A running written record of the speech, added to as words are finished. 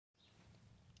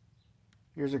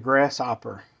Here's a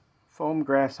grasshopper, foam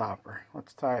grasshopper.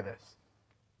 Let's tie this.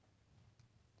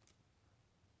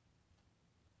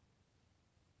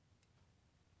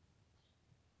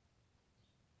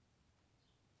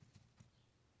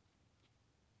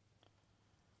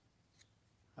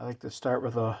 I like to start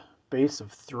with a base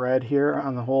of thread here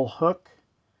on the whole hook.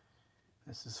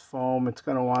 This is foam. It's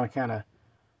going to want to kind of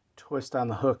twist on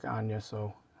the hook on you,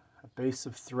 so a base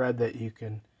of thread that you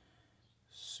can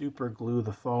super glue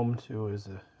the foam to is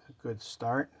a good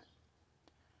start.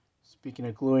 Speaking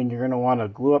of gluing, you're going to want to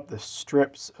glue up the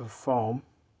strips of foam.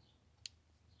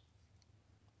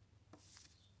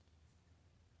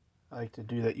 I like to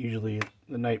do that usually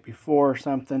the night before or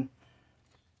something.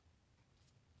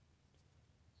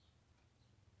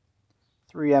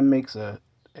 3M makes a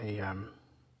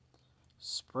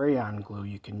spray-on glue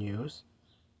you can use.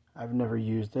 I've never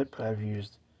used it, but I've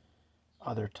used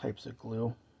other types of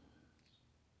glue.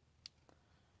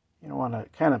 You want to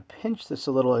kind of pinch this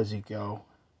a little as you go,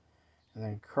 and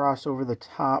then cross over the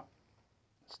top,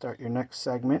 start your next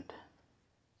segment.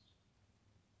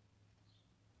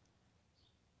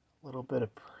 A little bit of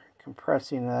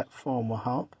compressing that foam will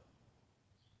help.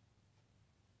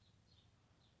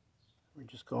 We're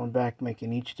just going back,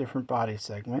 making each different body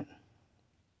segment.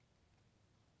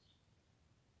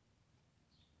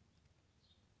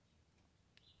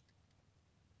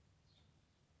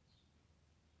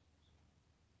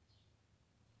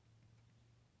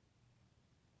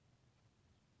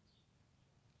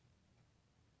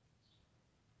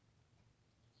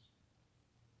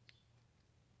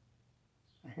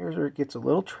 Here's where it gets a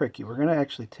little tricky. We're going to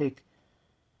actually take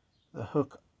the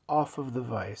hook off of the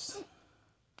vise.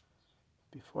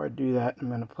 Before I do that, I'm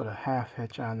going to put a half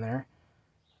hitch on there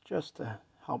just to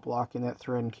help lock in that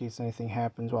thread in case anything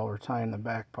happens while we're tying the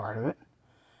back part of it.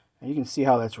 And you can see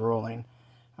how that's rolling.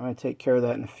 I'm going to take care of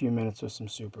that in a few minutes with some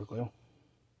super glue.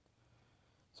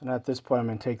 So now at this point I'm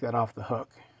going to take that off the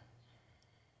hook.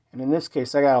 And in this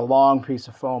case I got a long piece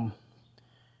of foam.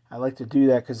 I like to do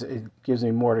that because it gives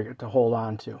me more to hold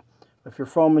on to. If your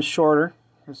foam is shorter,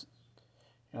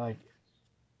 like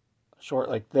short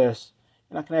like this,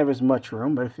 you're not going to have as much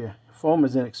room. But foam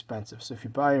is inexpensive, so if you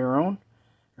buy your own,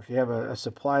 or if you have a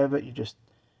supply of it, you just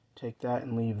take that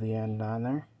and leave the end on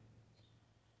there.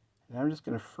 And I'm just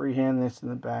going to freehand this in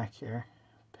the back here,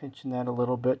 pinching that a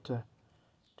little bit to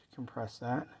compress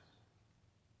that.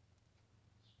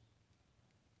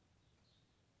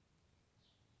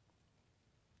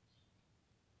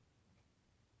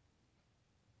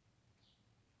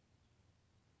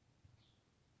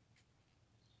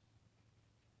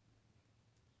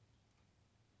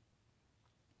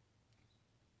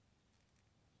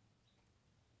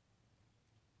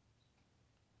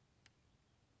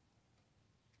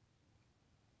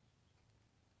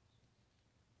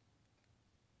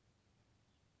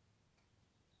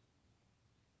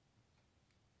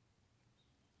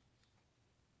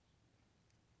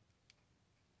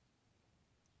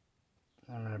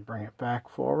 I'm going to bring it back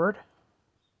forward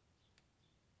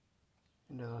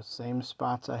into those same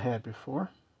spots I had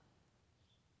before.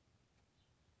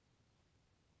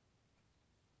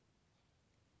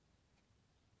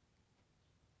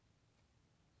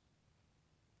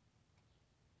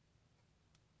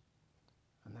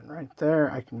 And then right there,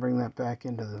 I can bring that back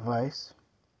into the vise.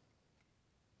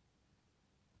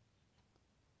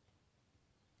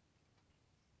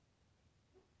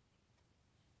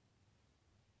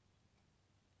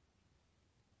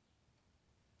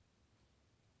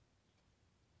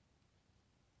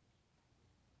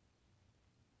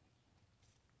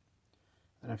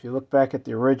 And if you look back at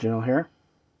the original here,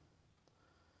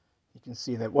 you can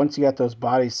see that once you got those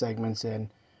body segments in,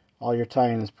 all your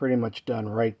tying is pretty much done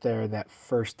right there, that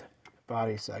first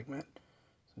body segment.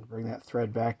 So bring that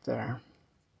thread back there.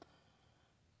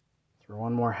 Throw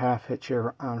one more half hitch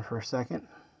here on for a second.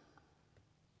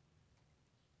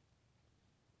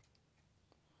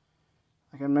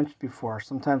 Like I mentioned before,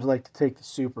 sometimes I like to take the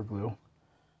super glue.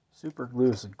 Super glue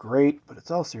is great, but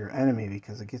it's also your enemy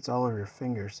because it gets all over your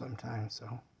fingers sometimes.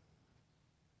 So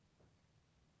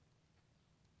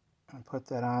I put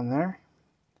that on there.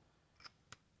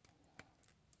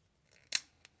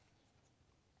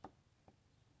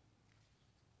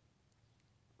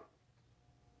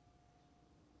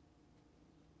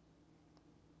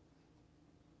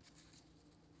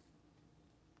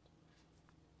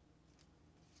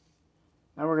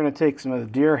 Now we're going to take some of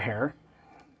the deer hair,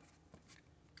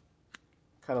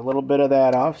 cut a little bit of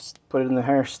that off, put it in the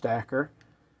hair stacker,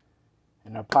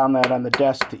 and I'll pound that on the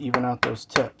desk to even out those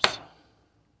tips.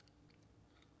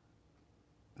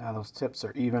 Now those tips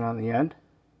are even on the end.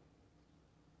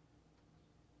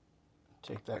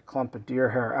 Take that clump of deer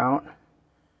hair out.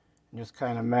 and just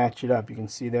kind of match it up. You can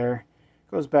see there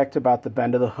it goes back to about the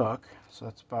bend of the hook, so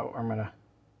that's about where I'm gonna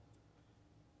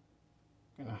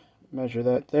measure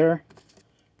that there.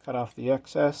 Cut off the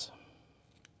excess.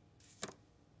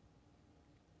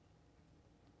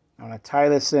 When I tie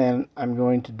this in, I'm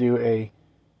going to do a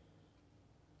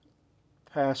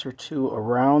pass or two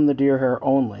around the deer hair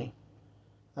only.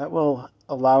 That will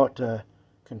allow it to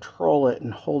control it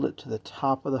and hold it to the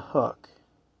top of the hook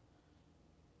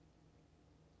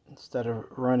instead of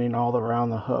running all around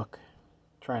the hook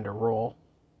trying to roll.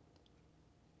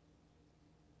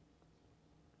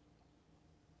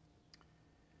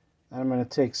 Then I'm going to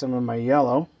take some of my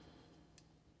yellow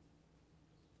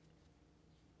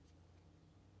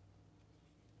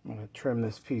I'm going to trim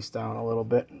this piece down a little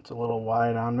bit. It's a little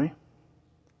wide on me.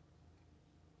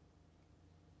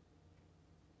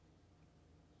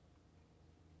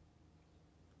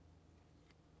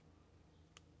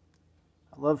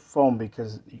 I love foam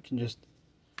because you can just,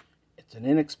 it's an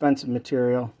inexpensive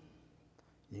material.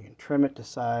 You can trim it to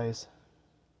size.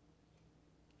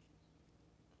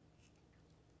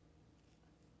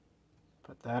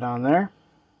 Put that on there.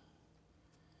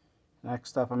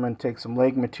 Next up, I'm going to take some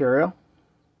leg material.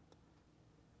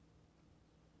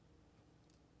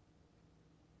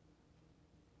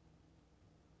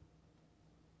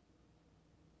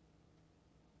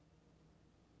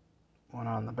 One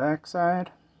on the back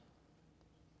side.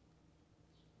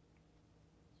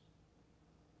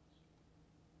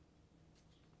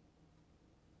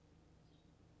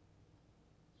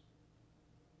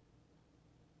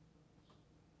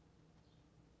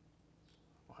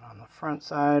 One on the front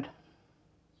side.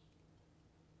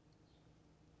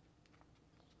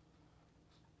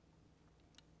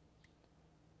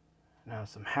 Now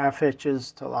some half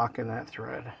hitches to lock in that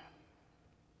thread.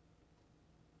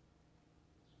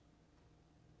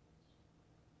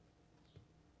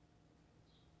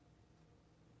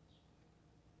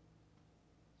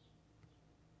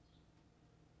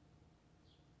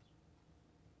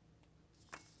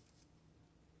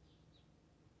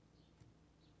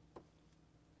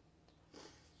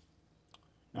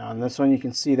 Now on this one you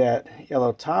can see that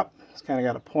yellow top, it's kind of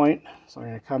got a point, so I'm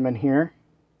going to come in here,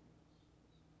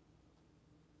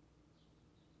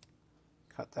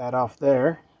 cut that off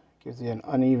there, gives you an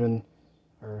uneven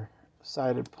or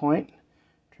sided point,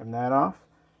 trim that off.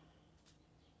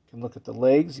 You can look at the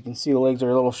legs, you can see the legs are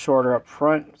a little shorter up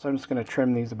front, so I'm just going to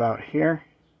trim these about here.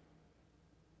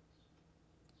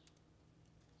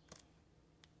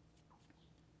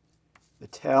 The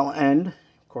tail end,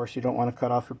 of course you don't want to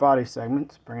cut off your body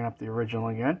segments, bringing up the original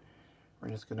again. We're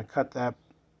just going to cut that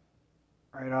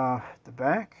right off the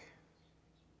back.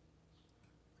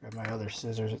 Grab my other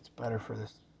scissors, it's better for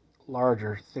this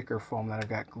larger, thicker foam that I've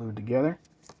got glued together.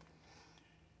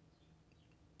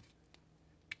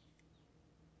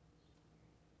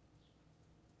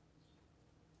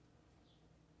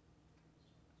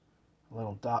 A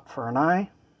little dot for an eye.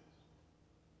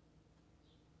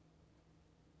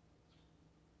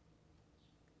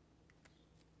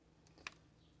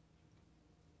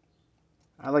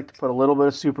 I like to put a little bit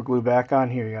of super glue back on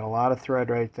here. You got a lot of thread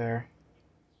right there.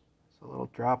 So a little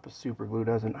drop of super glue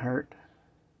doesn't hurt.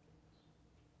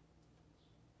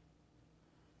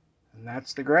 And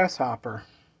that's the grasshopper.